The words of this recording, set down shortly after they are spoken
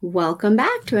Welcome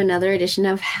back to another edition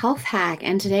of Health Hack.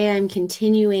 And today I'm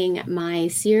continuing my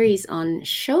series on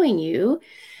showing you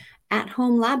at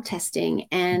home lab testing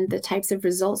and the types of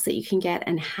results that you can get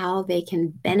and how they can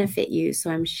benefit you.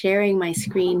 So I'm sharing my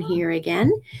screen here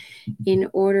again in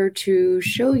order to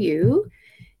show you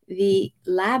the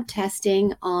lab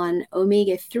testing on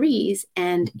omega-3s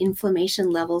and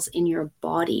inflammation levels in your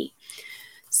body.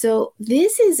 So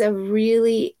this is a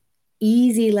really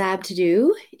easy lab to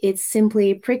do. It's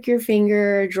simply prick your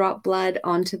finger, drop blood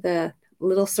onto the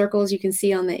little circles you can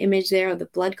see on the image there of the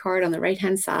blood card on the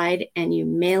right-hand side, and you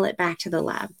mail it back to the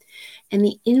lab. And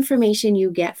the information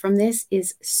you get from this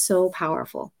is so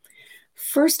powerful.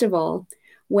 First of all,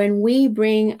 when we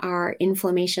bring our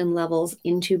inflammation levels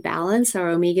into balance, our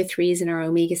omega-3s and our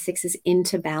omega-6s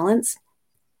into balance,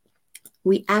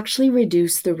 we actually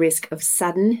reduce the risk of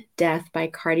sudden death by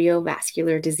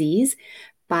cardiovascular disease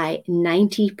by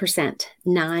 90%,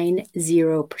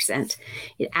 90%.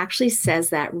 It actually says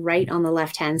that right on the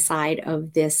left-hand side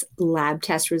of this lab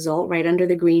test result, right under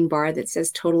the green bar that says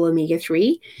total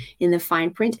omega-3 in the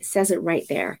fine print, it says it right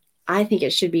there. I think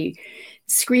it should be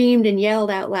screamed and yelled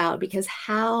out loud because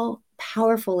how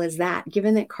powerful is that,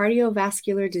 given that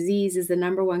cardiovascular disease is the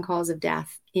 #1 cause of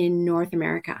death in North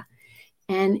America?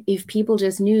 And if people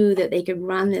just knew that they could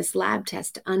run this lab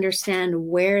test to understand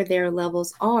where their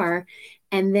levels are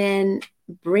and then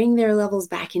bring their levels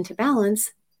back into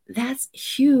balance, that's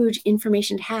huge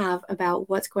information to have about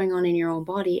what's going on in your own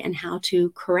body and how to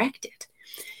correct it.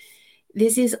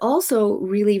 This is also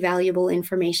really valuable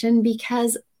information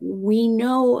because we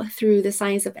know through the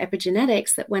science of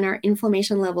epigenetics that when our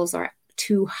inflammation levels are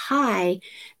too high,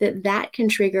 that can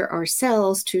trigger our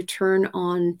cells to turn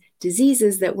on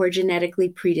diseases that we're genetically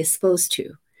predisposed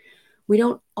to. We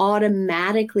don't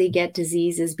automatically get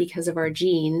diseases because of our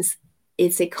genes.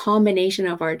 It's a combination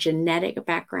of our genetic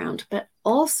background, but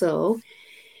also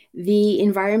the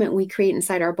environment we create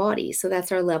inside our body. So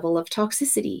that's our level of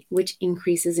toxicity, which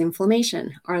increases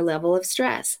inflammation, our level of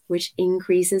stress, which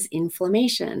increases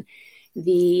inflammation,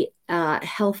 the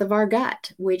health of our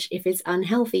gut, which, if it's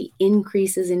unhealthy,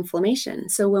 increases inflammation.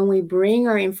 So when we bring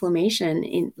our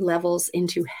inflammation levels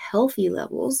into healthy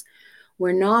levels,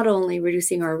 we're not only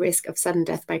reducing our risk of sudden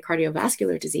death by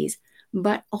cardiovascular disease,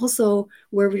 but also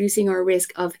we're reducing our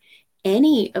risk of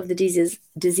any of the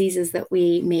diseases that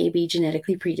we may be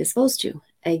genetically predisposed to.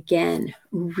 Again,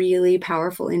 really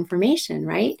powerful information,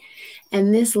 right?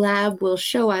 And this lab will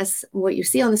show us what you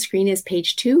see on the screen is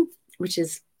page 2, which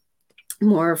is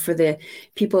more for the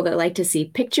people that like to see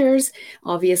pictures.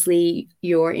 Obviously,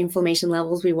 your inflammation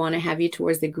levels, we want to have you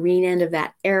towards the green end of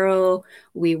that arrow.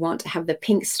 We want to have the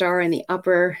pink star in the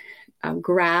upper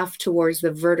graph towards the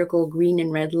vertical green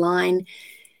and red line.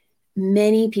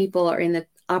 Many people are in the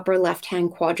upper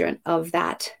left-hand quadrant of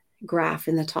that graph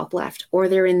in the top left, or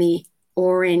they're in the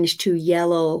orange to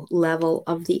yellow level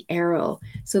of the arrow.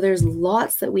 So there's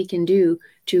lots that we can do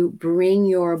to bring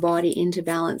your body into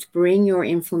balance, bring your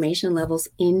inflammation levels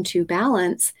into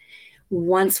balance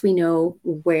once we know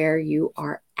where you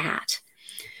are at.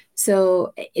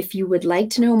 So if you would like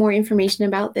to know more information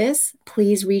about this,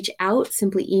 please reach out.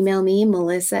 Simply email me,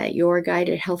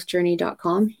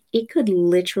 melissa@yourguidehealthjourney.com. It could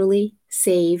literally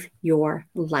save your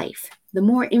life. The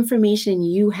more information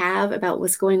you have about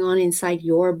what's going on inside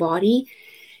your body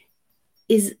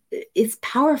it's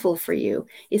powerful for you.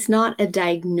 It's not a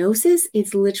diagnosis.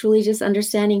 It's literally just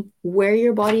understanding where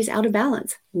your body's out of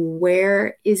balance.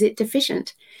 Where is it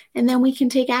deficient? And then we can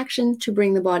take action to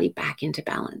bring the body back into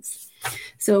balance.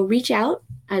 So reach out.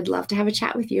 I'd love to have a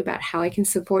chat with you about how I can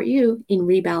support you in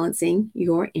rebalancing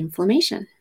your inflammation.